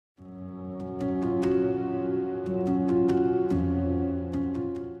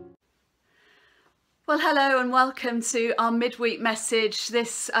Well, hello and welcome to our midweek message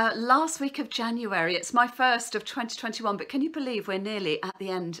this last week of January. It's my first of 2021, but can you believe we're nearly at the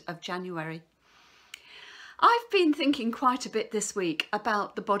end of January? I've been thinking quite a bit this week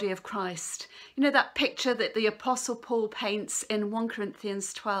about the body of Christ. You know, that picture that the Apostle Paul paints in 1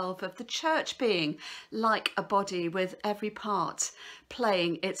 Corinthians 12 of the church being like a body with every part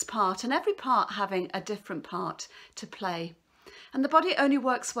playing its part and every part having a different part to play. And the body only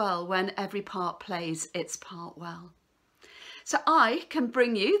works well when every part plays its part well. So I can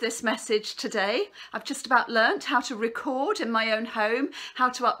bring you this message today. I've just about learnt how to record in my own home, how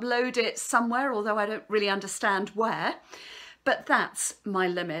to upload it somewhere, although I don't really understand where, but that's my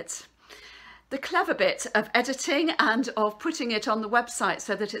limit. The clever bit of editing and of putting it on the website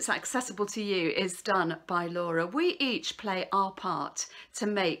so that it's accessible to you is done by Laura. We each play our part to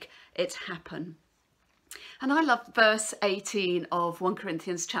make it happen. And I love verse 18 of 1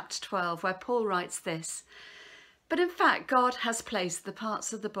 Corinthians chapter 12, where Paul writes this: "But in fact, God has placed the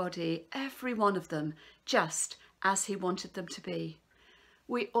parts of the body, every one of them, just as he wanted them to be.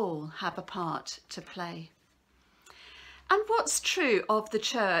 We all have a part to play." And what's true of the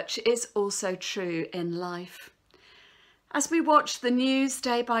church is also true in life. As we watch the news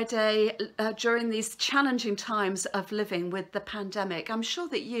day by day during these challenging times of living with the pandemic, I'm sure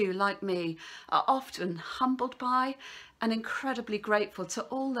that you, like me, are often humbled by and incredibly grateful to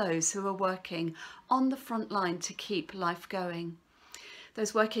all those who are working on the front line to keep life going.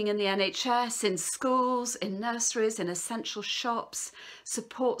 Those working in the NHS, in schools, in nurseries, in essential shops,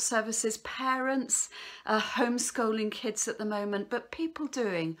 support services, parents, homeschooling kids at the moment, but people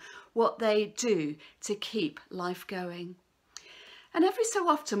doing what they do to keep life going. And every so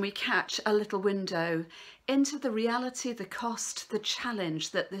often we catch a little window into the reality, the cost, the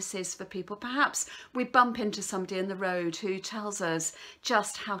challenge that this is for people. Perhaps we bump into somebody in the road who tells us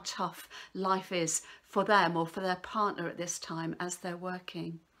just how tough life is for them or for their partner at this time as they're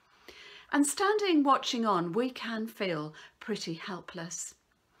working. And standing watching on, we can feel pretty helpless.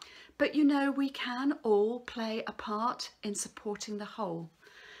 But you know, we can all play a part in supporting the whole.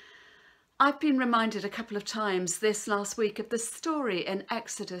 I've been reminded a couple of times this last week of the story in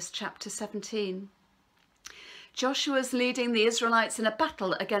Exodus chapter 17. Joshua's leading the Israelites in a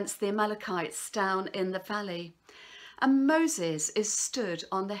battle against the Amalekites down in the valley. And Moses is stood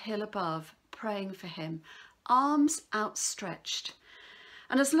on the hill above praying for him, arms outstretched.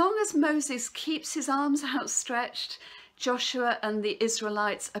 And as long as Moses keeps his arms outstretched, Joshua and the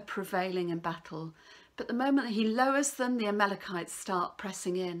Israelites are prevailing in battle. But the moment that he lowers them, the Amalekites start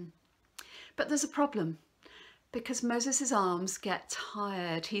pressing in. But there's a problem, because Moses' arms get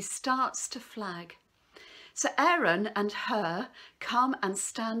tired. He starts to flag. So Aaron and Hur come and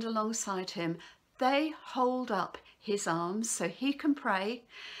stand alongside him. They hold up his arms so he can pray.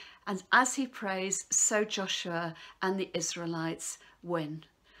 And as he prays, so Joshua and the Israelites win.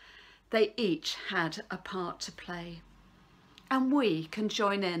 They each had a part to play. And we can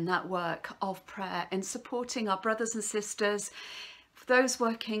join in that work of prayer in supporting our brothers and sisters, those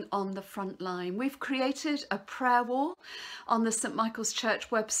working on the front line. We've created a prayer wall on the St Michael's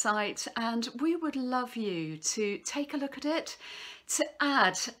Church website, and we would love you to take a look at it, to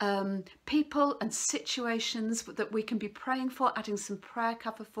add people and situations that we can be praying for, adding some prayer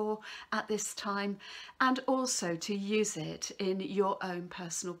cover for at this time, and also to use it in your own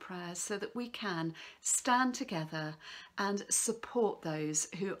personal prayers so that we can stand together and support those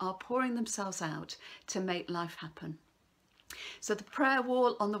who are pouring themselves out to make life happen. So the prayer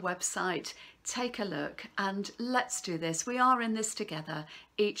wall on the website, take a look and let's do this. We are in this together,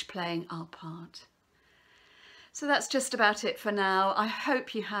 each playing our part. So that's just about it for now. I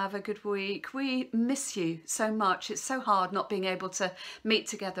hope you have a good week. We miss you so much. It's so hard not being able to meet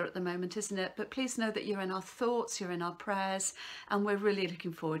together at the moment, isn't it? But please know that you're in our thoughts, you're in our prayers, and we're really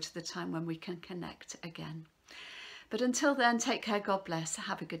looking forward to the time when we can connect again. But until then, take care, God bless,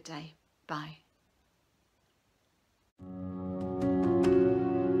 have a good day. Bye.